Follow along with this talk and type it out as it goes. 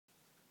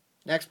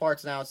Next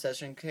part's now in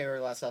session. Here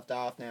last left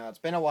off. Now it's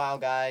been a while,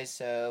 guys,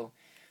 so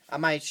I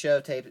might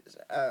show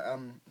a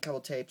couple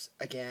tapes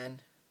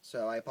again.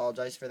 So I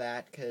apologize for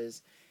that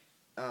because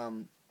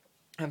I'm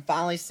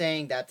finally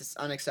saying that this is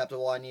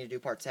unacceptable. I need to do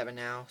part 7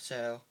 now.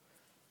 So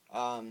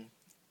I'm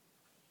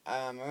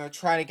gonna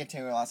try to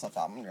continue last left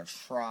off. I'm gonna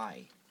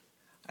try.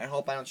 I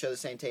hope I don't show the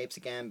same tapes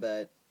again,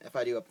 but if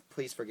I do,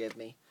 please forgive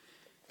me.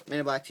 Men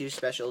in Black 2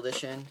 Special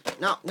Edition.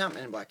 No, not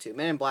Men in Black 2.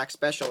 Men in Black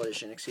Special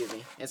Edition, excuse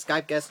me. And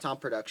Skype guest Tom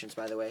Productions,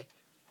 by the way.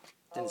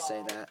 Didn't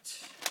say that.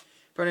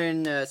 Put it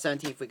in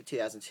 17th week of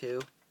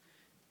 2002.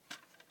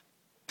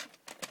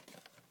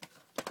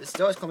 This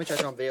still has Comey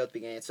Treasure on video at the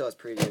beginning. It still has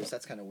previews.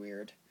 That's kind of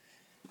weird.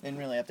 Didn't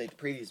really update the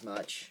previews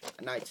much.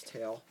 A Knight's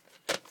Tale.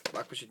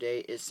 Blockbuster Day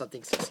is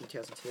something 16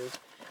 2002.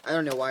 I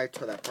don't know why I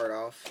tore that part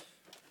off.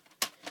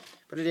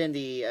 Put it in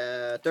the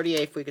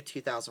 38th week of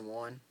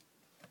 2001.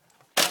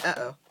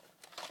 Uh-oh.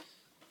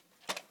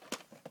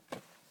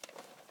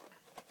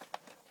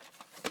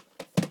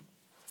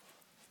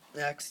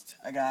 Next,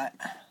 I got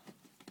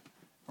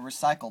a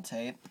recycled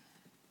tape.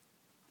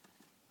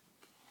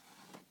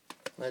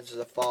 Legends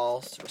of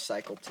Falls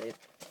recycled tape.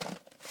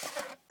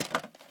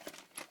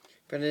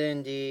 Put it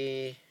in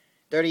the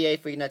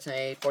 38th week of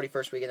 1998,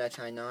 41st week of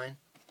 1999.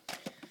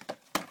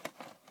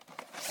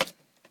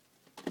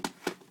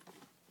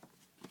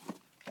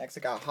 Next, I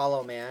got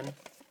Hollow Man.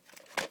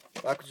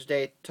 Blockbuster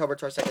Day, October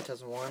 22nd,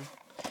 2001.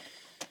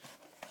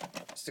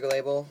 Sticker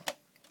label.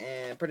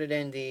 And put it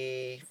in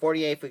the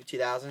 48th week of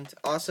 2000.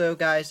 Also,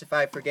 guys, if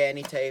I forget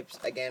any tapes,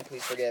 again,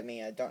 please forgive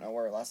me. I don't know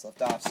where it last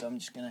left off, so I'm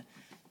just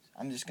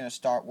gonna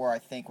start where I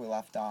think we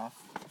left off.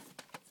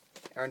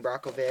 Aaron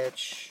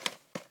Brockovich.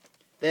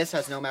 This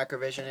has no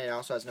Macrovision. It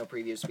also has no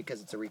previews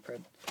because it's a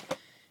reprint.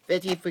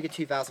 15th week of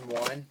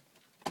 2001.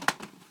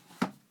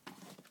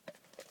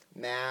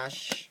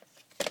 MASH.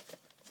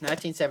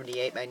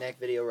 1978 magnetic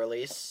video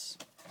release.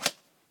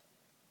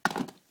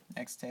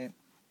 Next tape.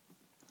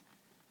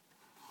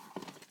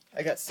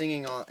 I got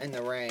Singing in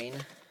the Rain.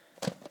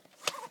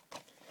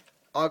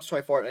 August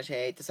 24th,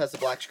 1988. This has the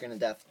black screen of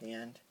death at the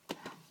end.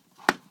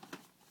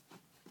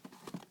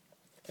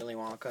 Willy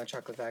Wonka,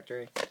 Chocolate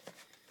Factory.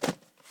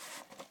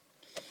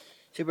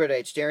 Super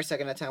Age, January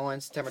 2nd,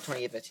 1991, September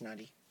 28th,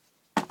 1990.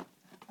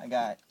 I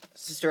got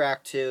Sister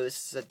Act 2.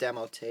 This is a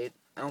demo tape.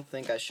 I don't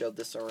think I showed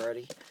this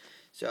already,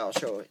 so I'll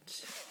show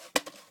it.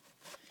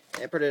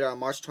 I put it on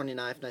March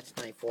 29th,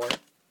 1994.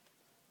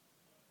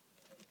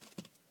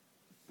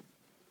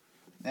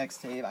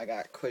 Next tape, I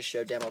got Quiz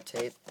Show demo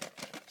tape.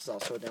 This is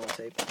also a demo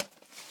tape.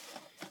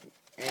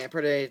 And I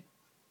put it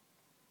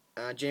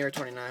January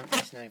 29th,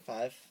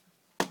 1995.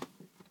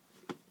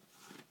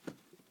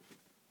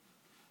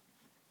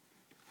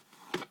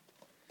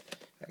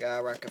 I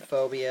got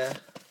Arachnophobia.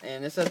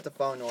 And this has the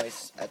phone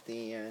noise at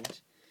the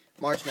end.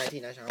 March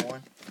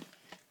 1991.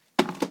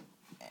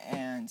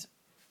 And,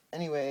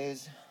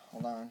 anyways,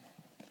 hold on.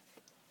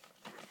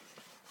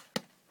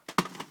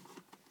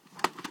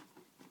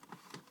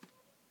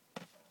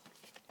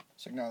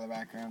 So ignore the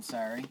background,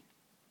 sorry.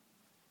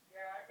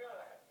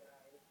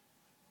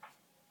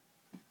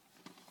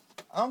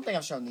 I don't think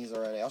I've shown these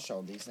already. I'll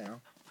show these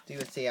now. Do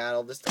with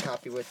Seattle. This is the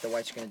copy with the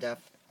white screen of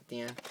death at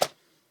the end.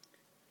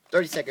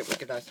 32nd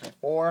week of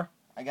 1994.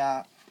 I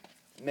got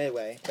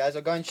Midway. Guys,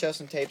 I'll go and show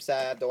some tapes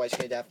that have the white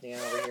screen of death at the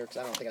end over here because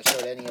I don't think I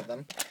showed any of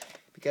them.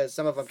 Because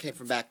some of them came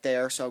from back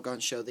there, so I'll go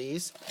and show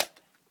these.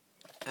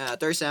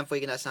 37th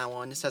week of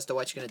 1991. This has the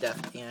white screen of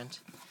death at the end.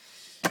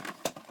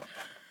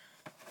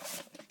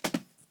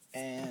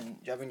 And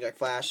Jumping Jack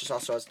Flash. This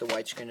also has the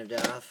white screen of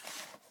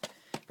death.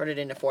 Put it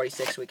into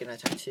 46th week of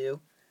 1992.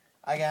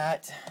 I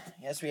got,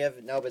 yes, we have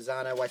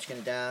Nobazana, white screen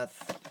of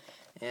death.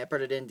 And I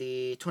put it in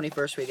the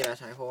 21st week of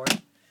 1994.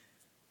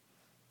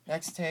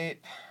 Next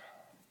tape.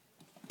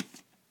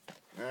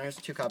 There's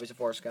 2 copies of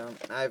Forrest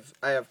Gump. I have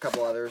a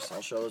couple others.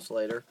 I'll show those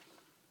later.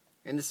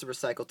 And this is a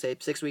recycled tape.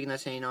 6th week of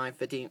 1989,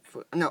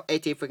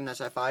 18th week of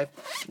 1995.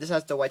 This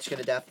has the white screen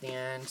of death at the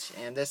end.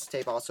 And this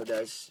tape also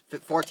does.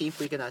 14th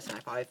week of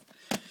 1995.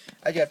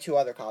 I do have 2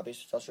 other copies,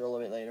 which I'll show a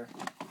little bit later.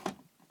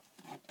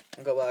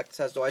 I'll go back. This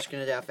has the white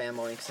screen of death and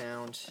Morning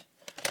Sound.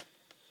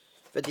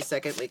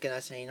 52nd week of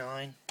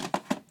 1989.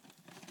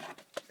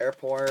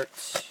 Airport.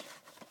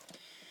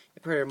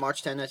 It printed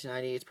March 10,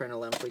 1990. It's printed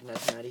 11th week,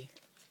 1990.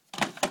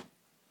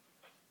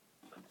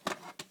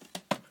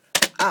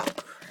 Oh,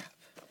 crap.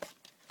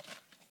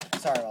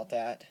 Sorry about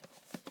that.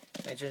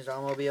 Mentions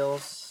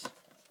Automobiles.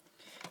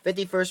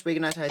 51st week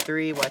of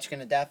 1993. White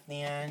screen of death in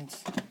the end.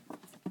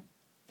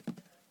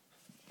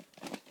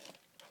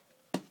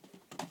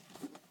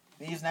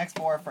 These next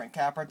 4 are Frank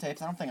Capra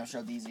tapes. I don't think I've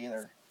showed these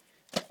either.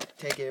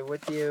 Take it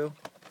with you.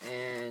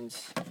 And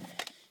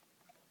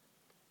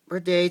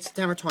birth date,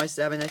 September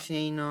 27,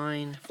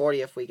 1989.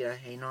 40th week of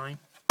 1989.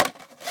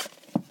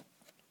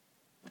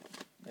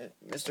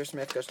 Mr.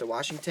 Smith Goes to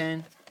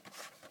Washington.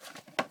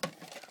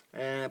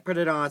 And put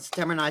it on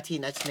September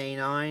 19,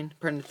 1989.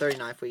 Printed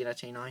 39th week of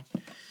 1989.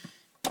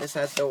 This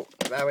has the,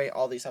 that way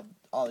all these 4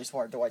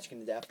 have the white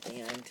screen of death at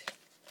the end.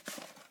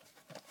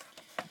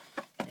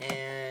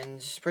 And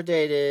And per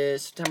date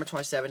is September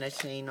 27,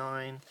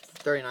 1989.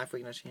 39th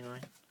week,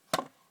 1989.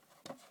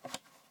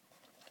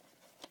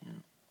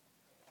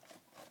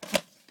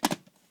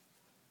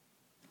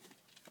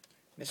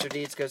 Mr.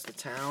 Deeds goes to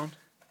town.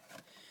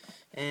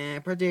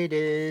 And per date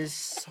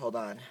is, hold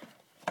on.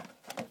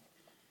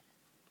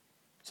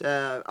 It's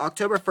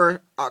October 4th,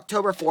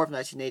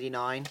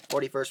 1989.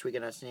 41st week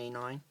of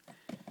 1989.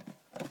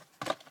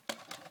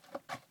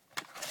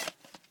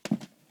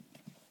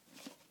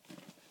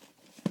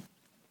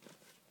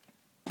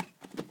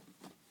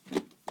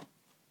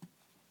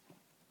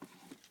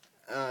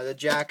 The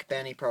Jack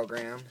Benny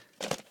program.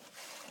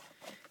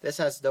 This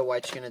has the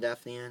White Skin of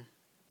Death in.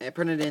 And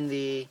printed in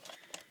the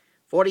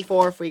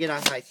 44th week of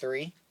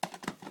 1993.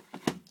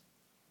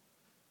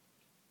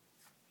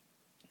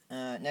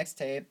 Next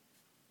tape.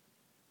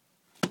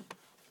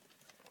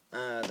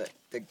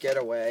 The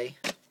Getaway.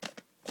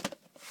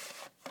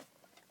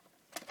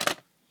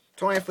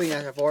 20th week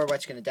of 1994.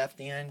 White Skin of Death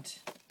the end.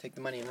 Take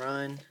the money and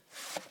run.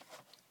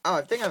 Oh,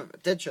 I think I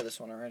did show this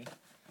one already.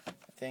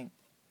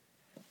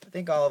 I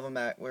think all of them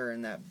that were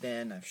in that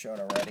bin I've showed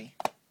already.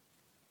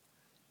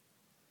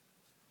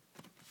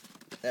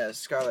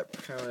 Scarlet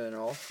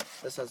Criminal.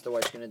 This has the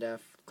White Skin of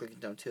Death. Clicking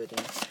down 2 at the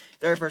end.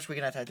 31st week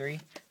of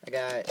 1993. I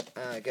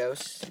got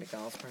Ghost,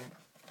 McDonald's print.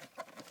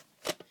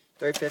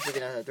 35th week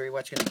of 1993.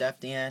 White Skin of Death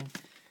the end.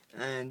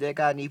 And they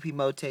got an EP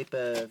mode tape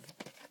of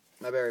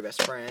My Very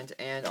Best Friend.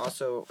 And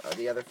also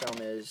the other film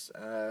is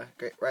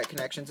Great Right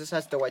Connections. This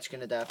has the White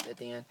Skin of Death at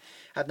the end.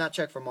 I have not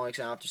checked for Moix and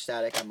after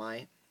static. I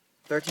might.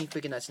 13th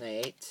week of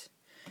 1998.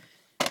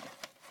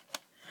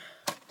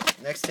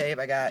 Next tape,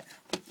 I got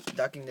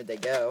Ducking Did They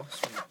Go.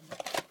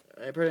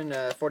 I put in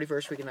the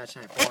 41st week of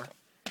 1994.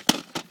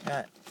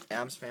 Got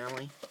Addams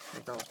Family.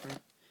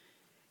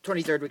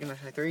 23rd week of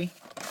 1993.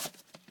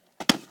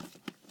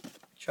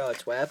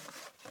 Charlotte's Web.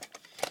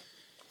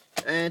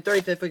 And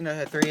 35th week of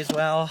 1993 as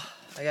well.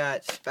 I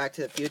got Back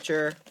to the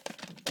Future.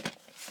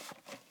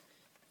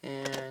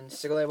 And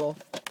Sticker Label.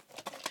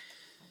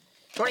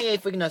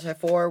 28th week of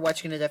 1994. White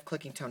Skin of Death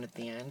Clicking Tone at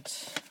the end.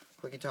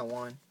 Clicking Tone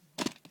 1.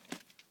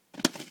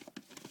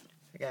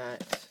 I got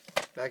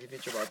Back to the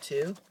Future Part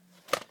 2.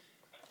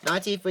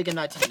 19th week of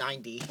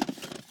 1990.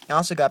 I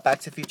also got Back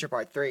to the Future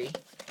Part 3.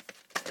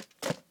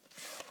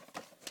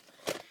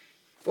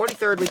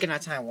 43rd week of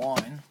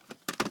 1991.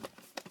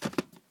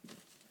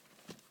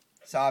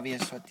 It's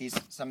obvious what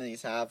some of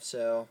these have,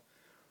 so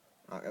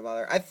I'm not gonna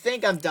bother. I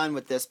think I'm done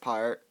with this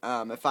part.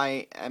 If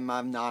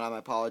I'm not, I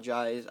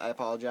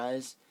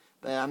apologize.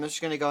 But I'm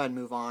just gonna go ahead and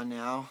move on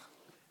now.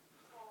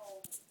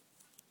 I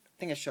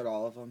think I showed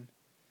all of them.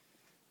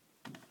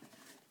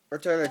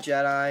 Return of the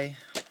Jedi.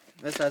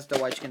 This has the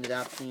White Skin of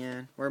Death at the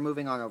end. We're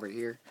moving on over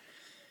here.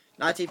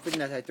 19th week of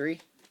 1993.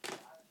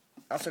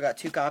 Also got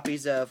 2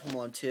 copies of Home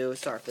Alone 2.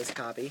 Start with this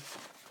copy.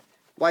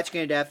 White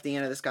Skin of Death at the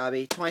end of this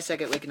copy.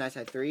 22nd week of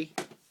 1993.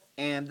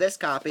 And this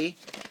copy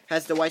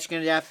has the White Skin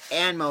of Death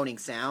and Moaning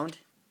Sound.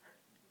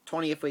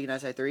 20th week of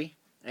 1993.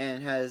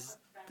 And has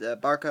the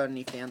barcode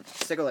underneath the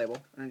sticker label.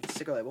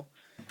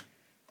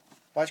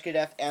 White Skin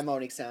of Death and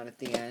Moaning Sound at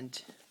the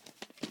end.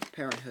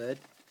 Parenthood.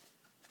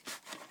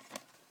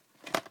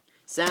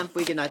 7th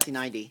week of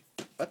 1990.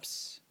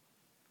 Whoops.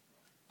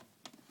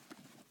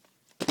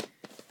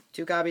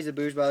 2 copies of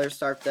Blues Brothers.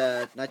 Start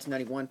the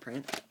 1991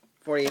 print.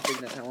 48th week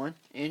of 1991.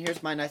 And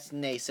here's my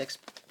 1986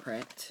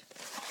 print.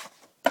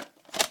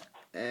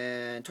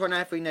 And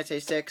 29th week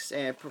 1986.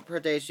 And per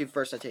day is June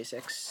 1st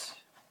 1986.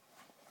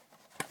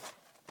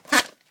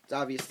 It's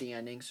obvious the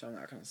ending, so I'm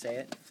not going to say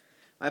it.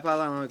 My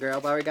apologies on the girl.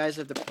 But alright, guys,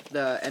 if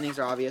the endings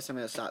are obvious, I'm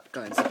going to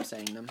go ahead and stop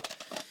saying them.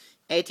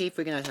 18th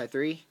week of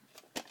 1993.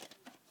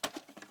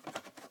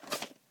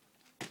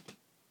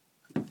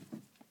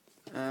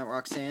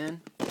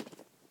 Roxanne.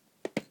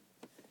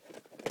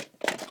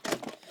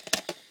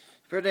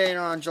 Printed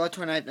on July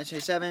 29th,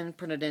 1987.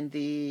 Printed in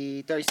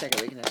the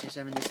 32nd week of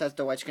 1987. This has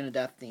the White Skin of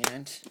Death at the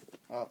end.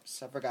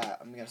 Oops, I forgot.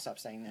 I'm going to stop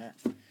saying that.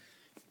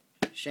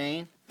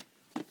 Shane.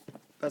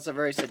 Plus, I've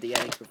already said the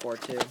endings before,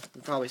 too.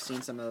 You've probably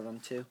seen some of them,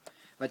 too.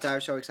 My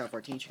Tyler Show Excel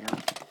 14 channel.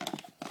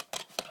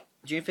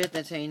 June 5th,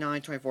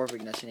 1989. 24th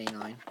week,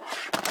 1989.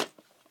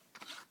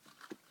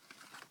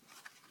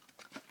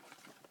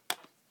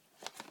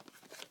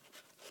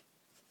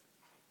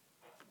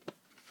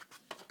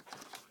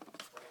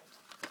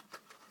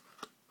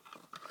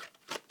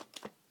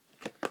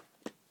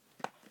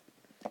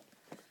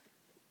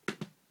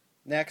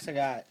 Next, I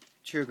got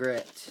True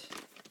Grit.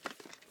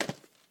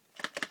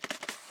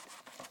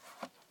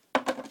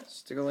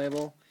 Sticker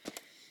label.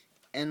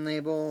 End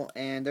label.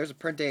 And there's a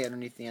print date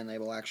underneath the end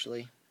label,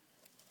 actually.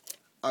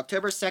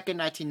 October 2nd,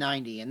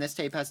 1990. And this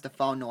tape has the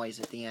phone noise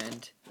at the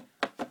end.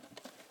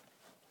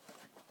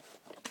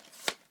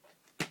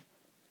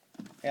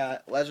 Yeah,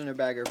 Legend of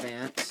Bagger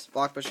Vance.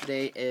 Blockbuster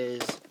date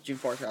is June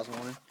 4th,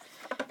 2001.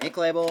 Ink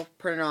label.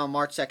 Printed on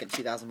March 2nd,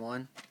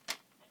 2001.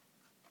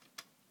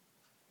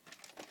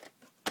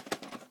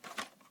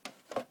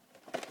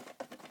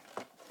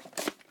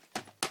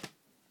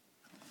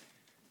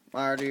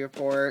 Minority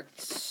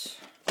Reports.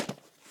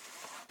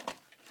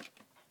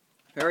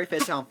 February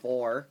 5th, Town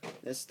 4.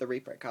 This is the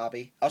reprint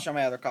copy. I'll show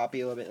my other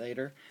copy a little bit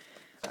later.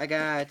 I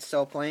got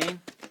So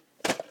Plain.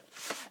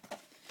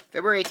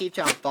 February 18th,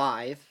 Town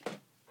 5.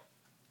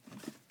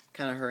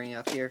 Kind of hurrying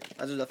up here.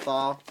 Those are the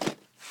fall.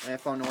 I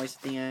have Phone Noise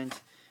at the end.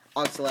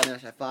 August 11th, I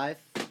have 5.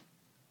 I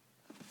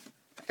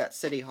got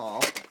City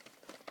Hall.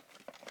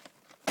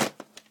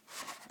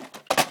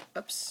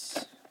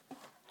 Oops.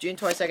 June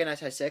 22nd, I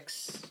have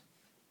 6.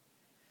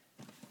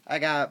 I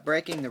got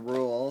Breaking the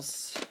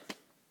Rules.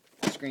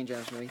 Screen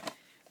Gems movie.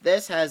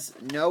 This has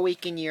no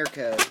week and year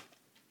code.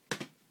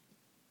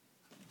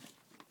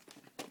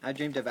 I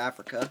Dreamed of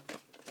Africa.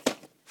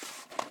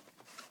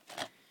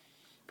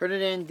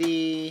 Printed in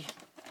the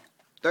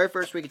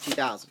 31st week of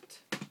 2000.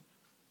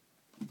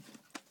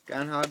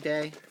 Groundhog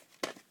Day.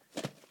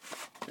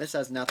 This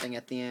has nothing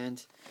at the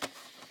end.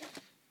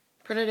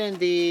 Printed in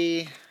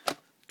the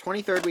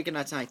 23rd week of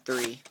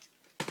 1993.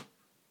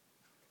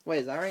 Wait,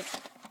 is that right?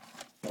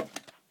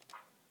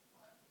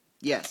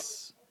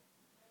 Yes.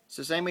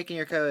 So same week in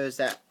your code as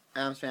that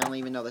Addams Family,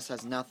 even though this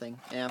has nothing.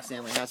 Addams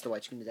Family has the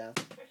White Chicken to Death.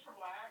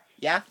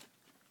 Yeah?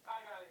 I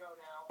gotta go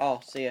now. Oh,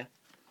 see ya.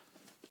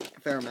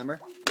 If I remember.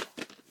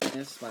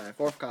 This is my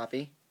 4th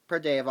copy. Per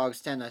day of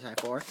August 10,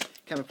 1994.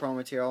 Chemical promo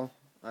material.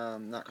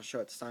 Not gonna show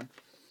it this time.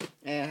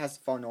 And it has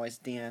the Phone Noise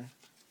at the end.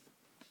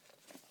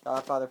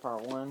 Godfather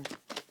Part 1.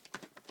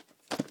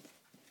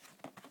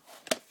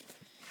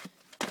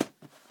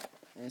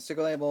 And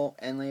sticker label,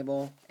 end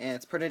label, and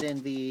it's printed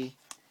in the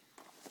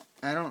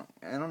I don't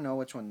know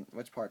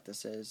which part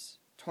this is.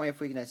 20th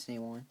week of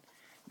 1981.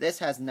 This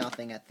has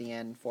nothing at the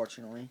end,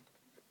 unfortunately.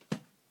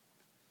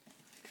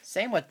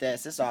 Same with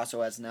this. This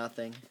also has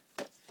nothing.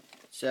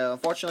 So,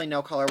 unfortunately,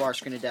 no color bar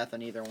Screen of Death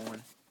on either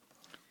one.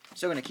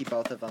 Still going to keep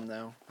both of them,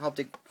 though. I hope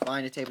to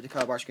find a tape with the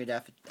color bar Screen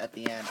of Death at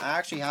the end. I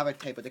actually have a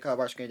tape with the color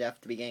bar Screen of Death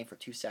at the beginning for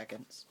 2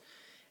 seconds.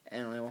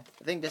 Anyway,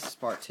 I think this is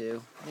part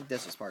 2. I think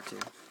this is part 2.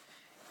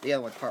 The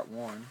other one's part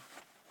 1.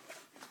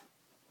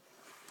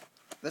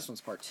 This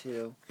one's part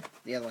 2.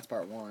 The other one's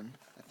part 1.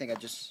 I think I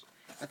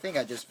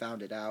just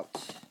found it out.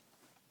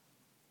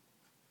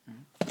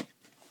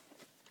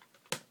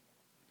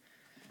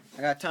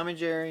 I got Tom and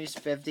Jerry's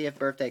 50th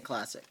Birthday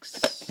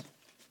Classics.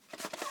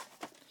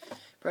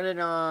 Printed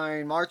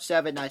on March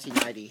 7,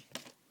 1990.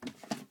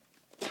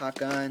 Top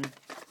Gun.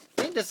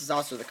 I think this is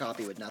also the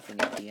copy with nothing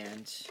at the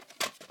end.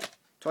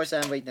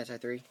 27 week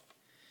 1993.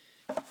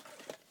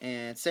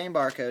 And same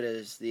barcode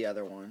as the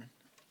other one.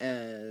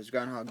 As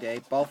Groundhog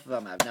Day. Both of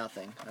them have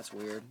nothing. That's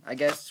weird. I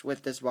guess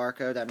with this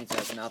barcode, that means it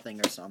has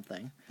nothing or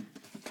something.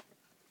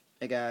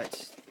 I got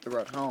The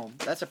Road Home.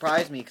 That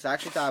surprised me, because I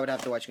actually thought I would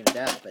have to watch Chicken to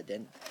Death, but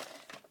didn't.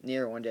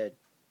 Neither one did.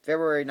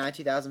 February 9,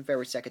 2000,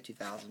 February 2nd,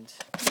 2000.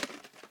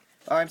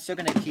 Oh, I'm still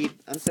gonna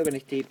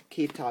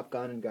keep Top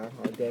Gun and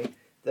Groundhog Day.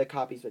 The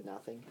copies with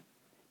nothing.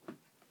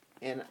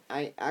 And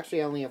I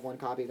actually only have one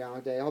copy of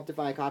Groundhog Day. I hope to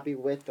find a copy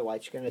with the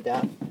White Chicken to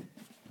Death.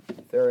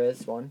 If there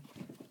is one.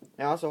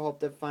 I also hope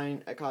to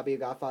find a copy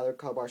of Godfather,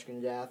 Color Bar Screen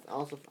of Death. I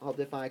also hope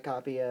to find a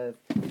copy of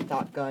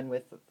Top Gun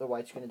with the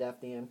White Screen of Death,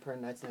 the end, per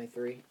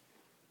 1993.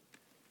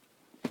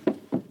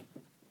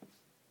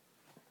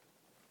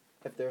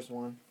 If there's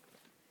one.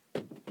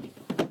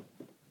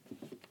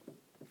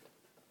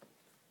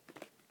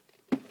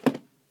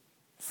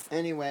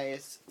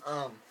 Anyways,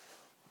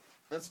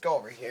 let's go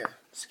over here.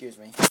 Excuse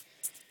me.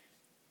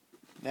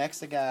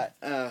 Next I got,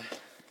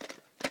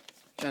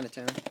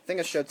 Chinatown. I think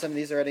I showed some of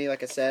these already,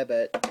 like I said,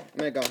 but I'm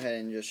going to go ahead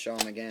and just show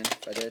them again,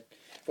 if I did.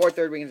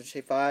 4/3 week in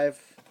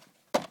 1985.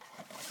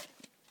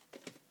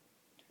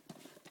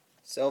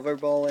 Silver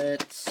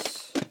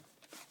Bullets.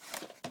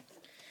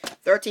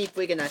 13th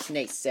week in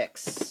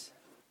 1986.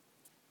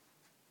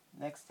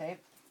 Next tape,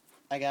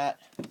 I got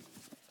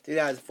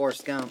 2004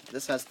 Gump.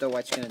 This has the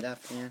White Chicken of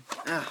Death here.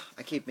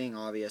 I keep being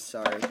obvious,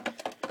 sorry.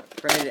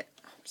 Printed it.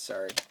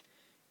 Sorry.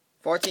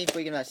 14th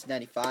week in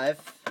 1995.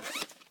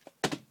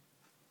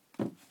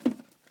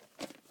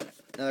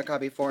 Another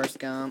copy of Forrest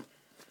Gump.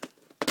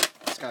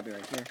 This copy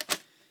right here.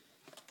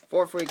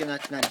 4th week in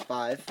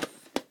 1995.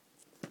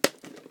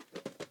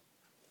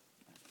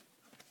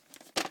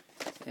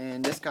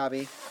 And this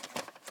copy.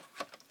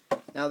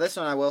 Now this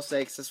one I will say,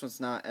 because this one's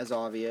not as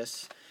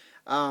obvious.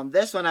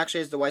 This one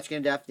actually is the White Chicken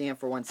of Death DM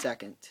for 1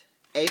 second.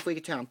 8th week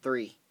of Town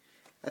 3.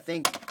 I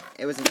think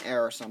it was an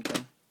error or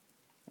something.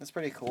 That's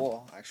pretty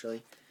cool,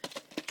 actually.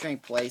 Trading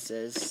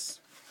Places.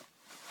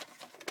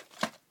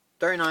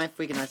 39th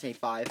week in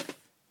 1985.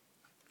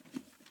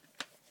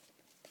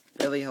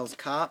 Beverly Hills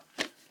Cop.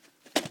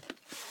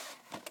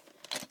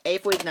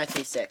 8th week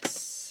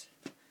 1986.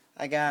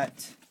 I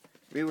got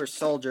We Were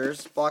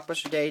Soldiers.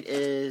 Blockbuster date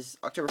is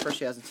October 1st,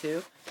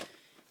 2002.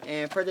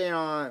 And put it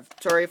on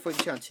February 8th week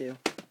 2002.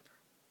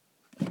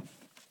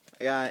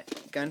 I got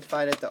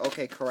Gunfight at the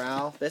OK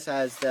Corral. This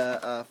has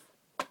the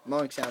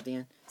mowing sound at the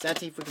end.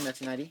 17th week in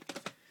 1990.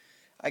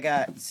 I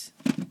got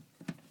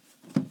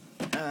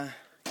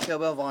Kill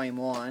Bill Volume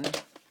 1.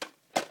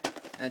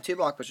 And 2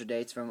 blockbuster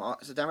dates from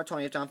September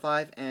 20th,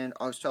 2005 and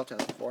August 12th,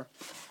 2004.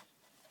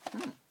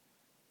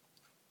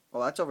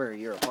 Well, that's over a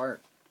year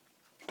apart.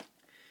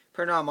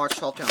 Printed on March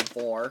 12th,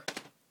 2004.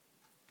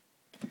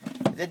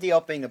 I did the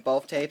opening of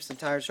both tapes.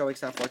 Entire Show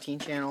Weeks 14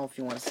 channel if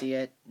you want to see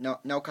it.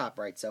 No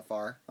copyright so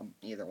far on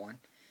either one.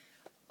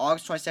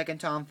 August 22nd,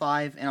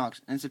 2005,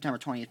 and September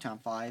 20th,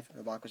 2005 are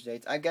the blockage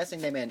dates. I'm guessing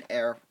they made an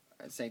error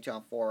saying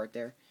 2004 right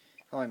there.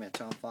 Probably meant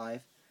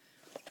 2005.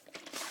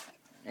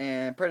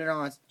 And printed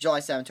on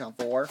July 7th,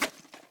 2004.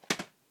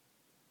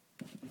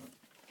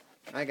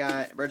 I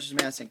got Burgess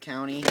Madison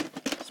County,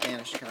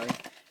 Spanish County.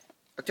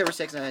 October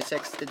 6th,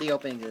 1996, did the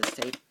opening of this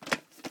tape.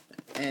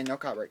 And no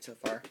copyright so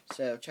far.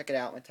 So check it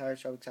out, my entire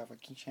Show Weeks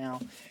 14 channel.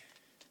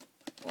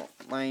 Well,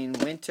 mine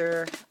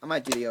winter. I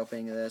might do the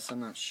opening of this, I'm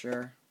not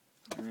sure.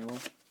 I will.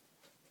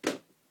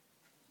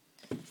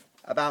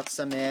 About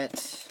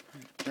Submit.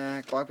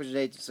 Blockage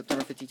date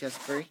September 15,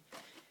 2003.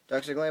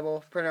 Dark Circle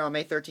label. Printed on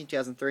May 13,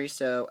 2003.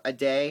 So a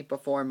day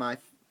before my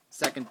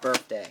second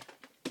birthday.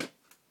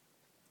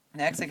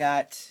 Next I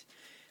got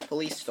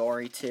Police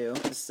Story 2.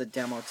 This is a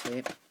demo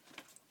tape.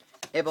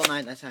 April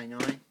 9,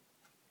 1999.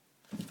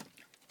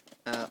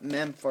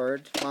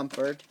 Mumford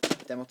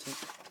demo tape.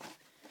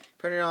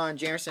 Printed on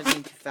January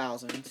 17,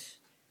 2000.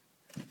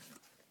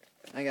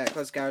 I got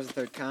Close Encounters of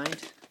the Third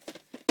Kind.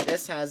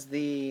 This has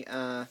the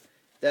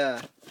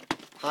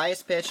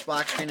highest pitch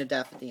black screen of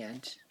death at the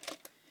end.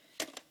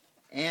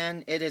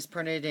 And it is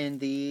printed in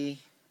the...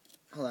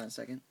 Hold on a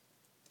second.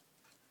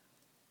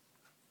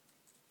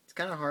 It's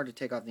kind of hard to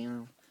take off the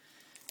envelope.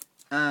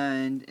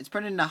 And it's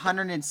printed in the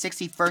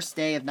 161st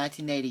day of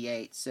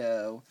 1988.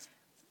 So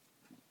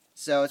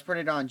it's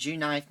printed on June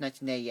 9th,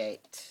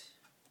 1988.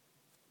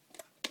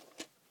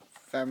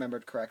 If I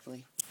remembered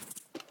correctly.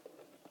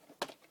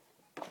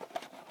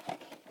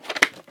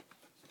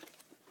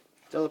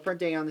 So the print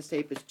date on this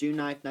tape is June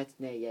 9th,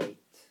 1988.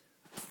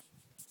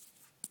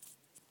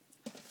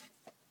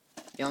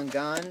 Young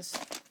Guns.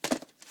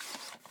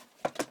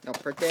 No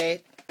print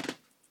date.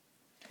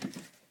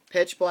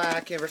 Pitch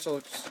Black,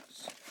 Universal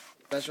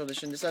Special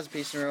Edition. This has a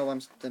piece in a row. I'm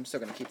still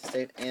going to keep this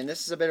tape. And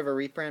this is a bit of a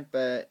reprint,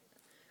 but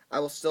I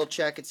will still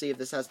check and see if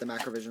this has the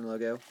Macrovision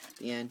logo at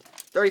the end.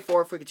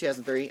 34, Freaky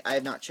 2003. I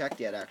have not checked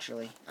yet,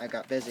 actually. I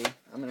got busy.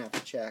 I'm going to have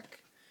to check.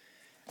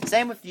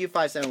 Same with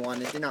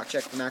U571. I did not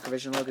check the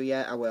Macrovision logo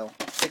yet. I will.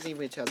 16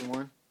 Freaky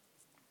 2001.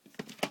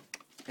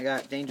 I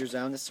got Danger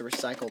Zone. This is a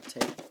recycled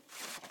tape.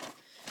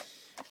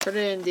 Put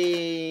it in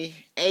the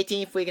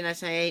 18th week in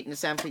 1998 and the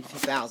 7th week of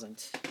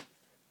 2000.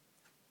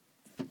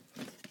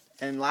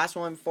 And last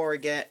one before we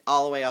get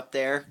all the way up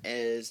there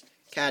is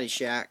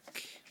Caddyshack.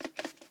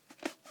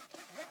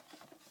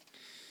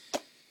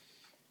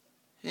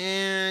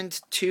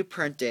 And 2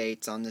 print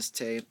dates on this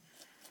tape.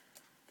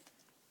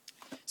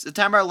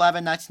 September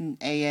 11,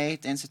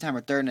 1988 and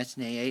September 3rd,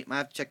 1988. Might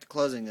have to check the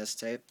closing of this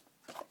tape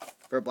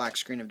for a black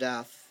screen of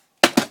death.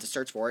 I have to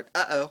search for it.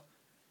 Uh-oh.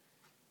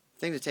 I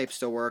think the tape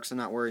still works. I'm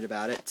not worried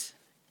about it.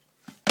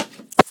 I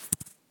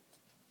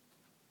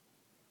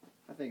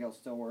think it'll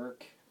still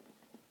work.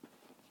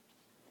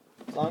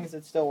 As long as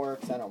it still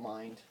works, I don't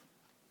mind.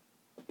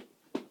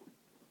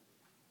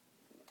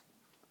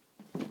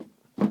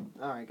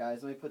 Alright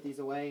guys, let me put these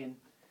away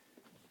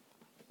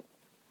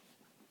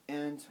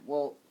and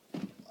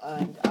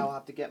I'll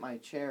have to get my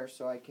chair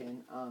so I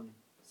can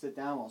sit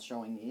down while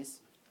showing these.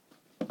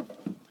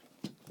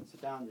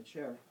 Sit down in the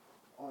chair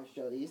while I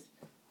show these.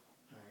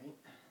 Alright.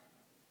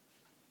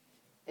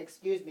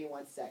 Excuse me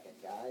 1 second,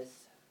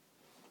 guys.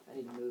 I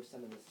need to move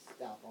some of this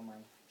stuff on my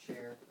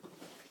chair.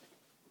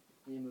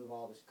 I need to move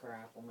all this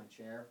crap on my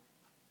chair.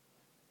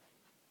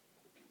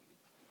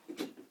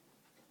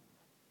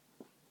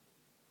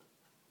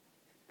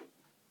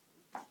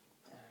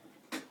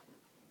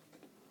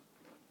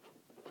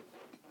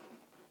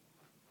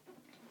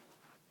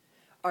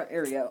 Alright,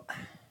 here we go.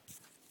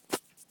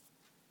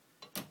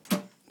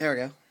 There we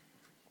go.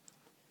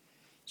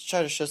 Let's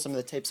try to show some of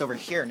the tapes over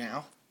here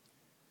now.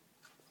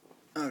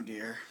 Oh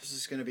dear, this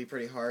is going to be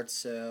pretty hard,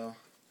 so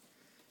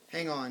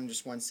hang on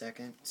just 1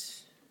 second.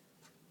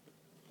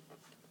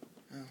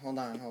 Hold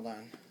on. Hold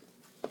on.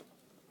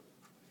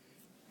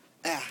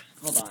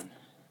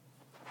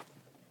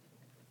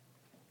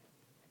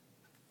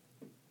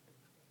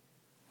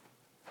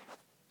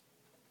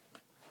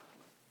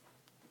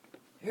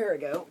 Here we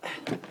go.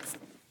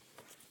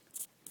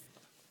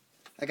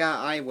 I got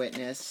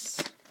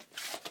Eyewitness.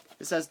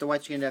 This has the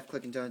white screen death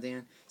clicking to the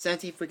end.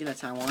 17th weekend of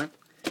Taiwan.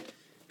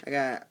 I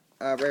got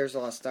Raiders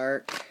of the Lost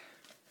Ark.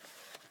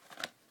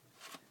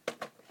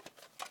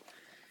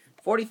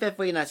 45th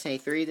weekend of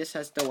 1983. This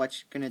has the white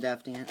screen of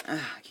death in.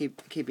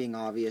 Keep being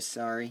obvious.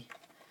 Sorry.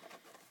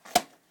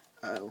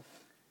 Uh-oh.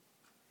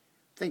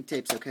 I think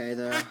tape's okay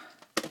though.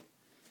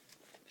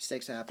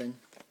 Mistakes happen.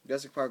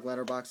 Jurassic Park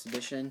Letterbox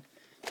Edition.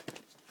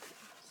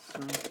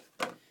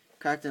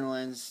 Cracked in the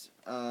lens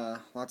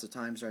lots of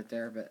times right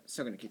there, but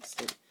still gonna keep this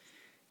tape.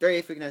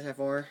 38th week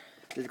 1994.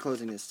 Did the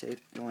closing of this tape.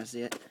 You want to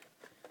see it?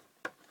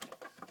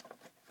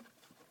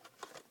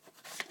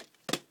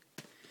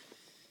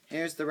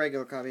 Here's the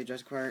regular copy of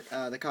Jurassic Park.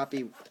 The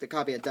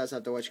copy that does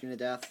have the white screen of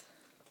death.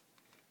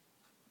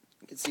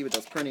 You can see with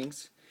those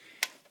printings.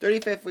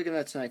 35th week of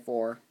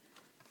 1994.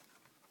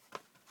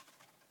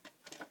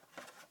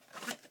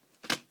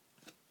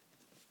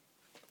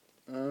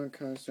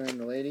 Concerning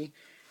the lady.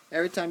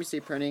 Every time you see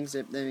printings,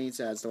 that means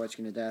that's the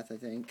Etching of Death, I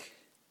think.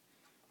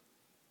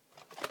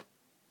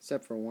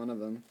 Except for one of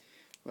them.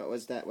 What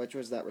was that? Which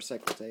was that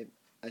recycle tape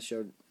I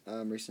showed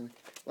recently?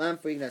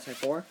 Lamp Week, that's type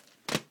 4.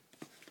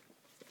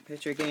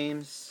 Picture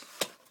Games.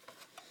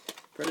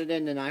 Printed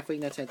in the Knife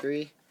Week, that's type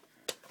 3.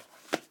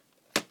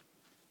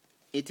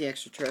 ET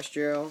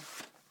Extraterrestrial.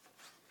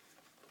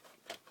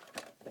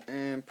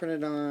 And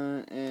printed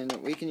on, and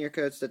Week in Your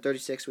Codes, the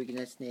 36 Week in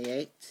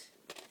 1988.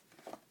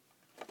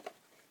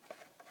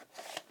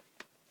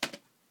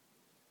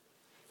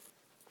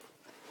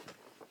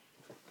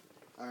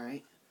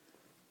 Alright.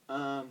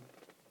 I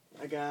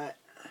got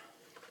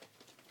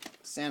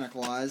Santa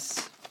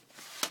Claus.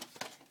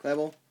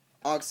 Label.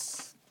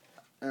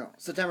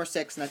 September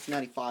 6,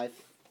 1995.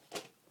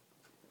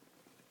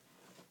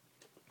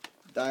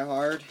 Die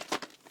Hard.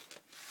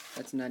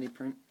 That's 90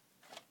 print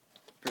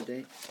per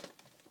date.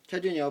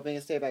 Tried doing the opening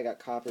this day, but I got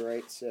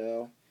copyright,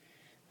 so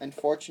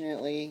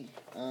unfortunately,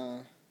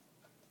 I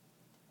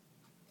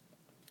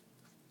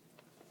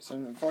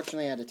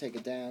had to take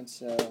it down.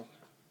 So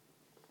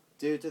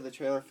due to the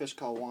trailer, Fish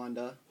Called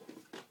Wanda.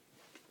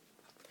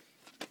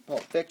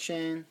 Pulp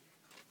Fiction.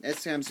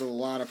 This comes with a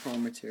lot of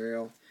promo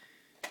material.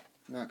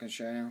 I'm not going to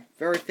show you now.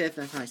 February 5th,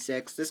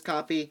 1996. This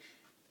copy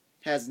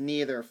has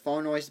neither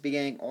phone noise at the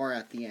beginning or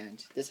at the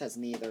end. This has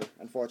neither,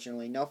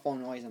 unfortunately. No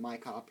phone noise in my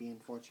copy,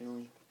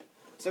 unfortunately.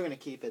 Still going to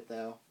keep it,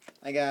 though.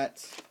 I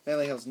got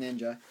Beverly Hills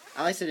Ninja.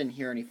 At least I didn't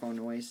hear any phone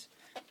noise.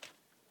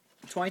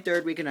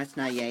 23rd week of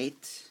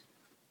 1998.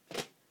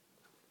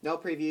 No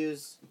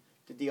previews.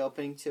 Did the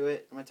opening to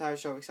it. My entire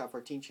show week's out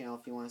 14 channel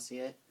if you want to see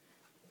it.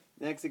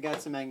 Next, I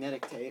got some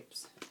magnetic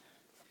tapes.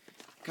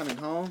 Coming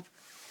Home.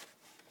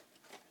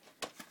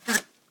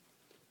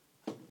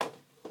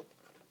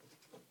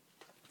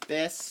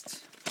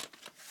 Fist.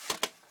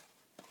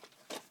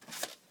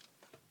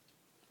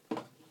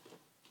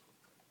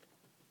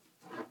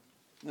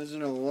 There's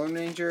an Lone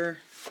Ranger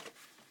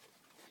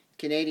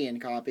Canadian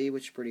copy,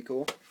 which is pretty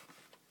cool.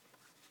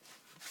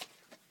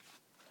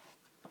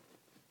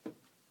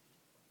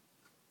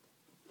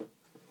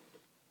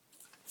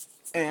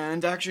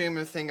 And actually,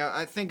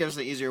 I think there's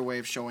an easier way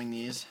of showing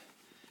these.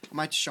 I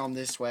might show them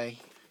this way.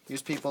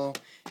 Use people,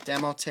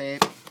 demo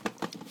tape,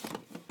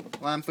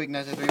 Lamp Week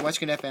 93, Watch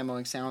Good FM,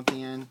 and sound at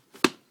the end.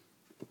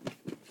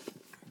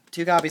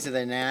 2 copies of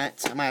the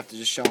Nat. I might have to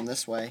just show them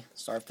this way.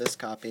 Start this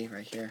copy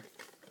right here.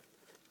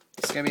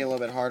 It's going to be a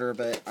little bit harder,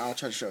 but I'll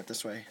try to show it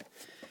this way.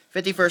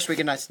 51st week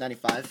of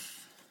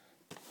 1995.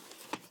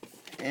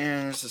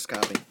 And there's this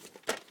copy.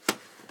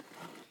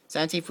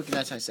 17th week of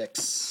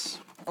 1996.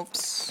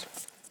 Oops.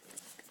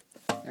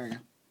 There we go.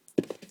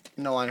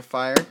 No Line of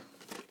Fire.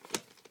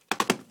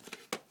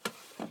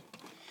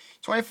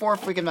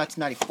 24th week of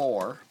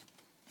 1994.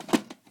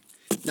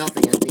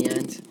 Nothing at the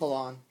end. Hold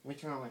on. Let me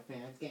turn on my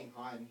fan. It's getting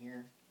hot in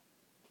here.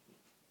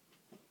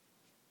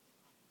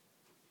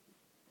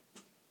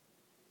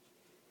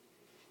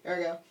 There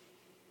we go.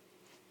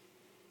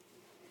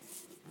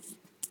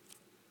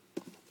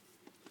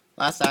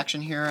 Last Action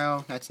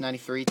Hero,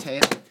 1993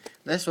 tape.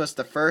 This was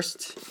the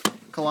first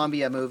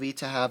Columbia movie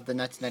to have the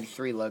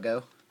 1993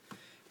 logo.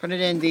 Put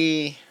it in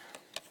the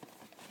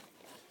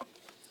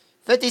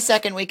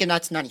 52nd week of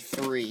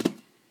 1993.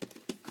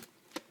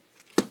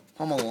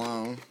 Home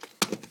Alone.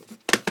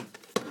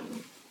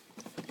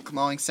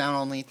 Mowing sound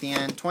only at the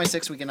end.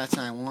 26th week of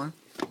 1991.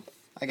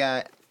 I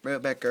got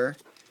Robecker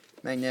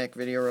magnetic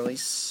video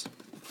release.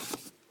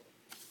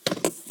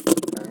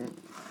 Alright.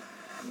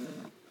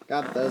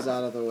 Got those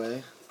out of the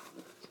way.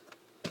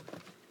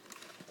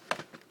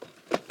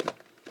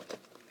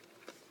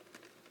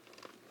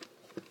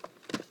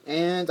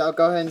 And I'll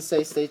go ahead and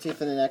say stay tuned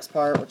for the next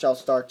part, which I'll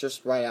start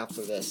just right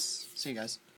after this. See you guys.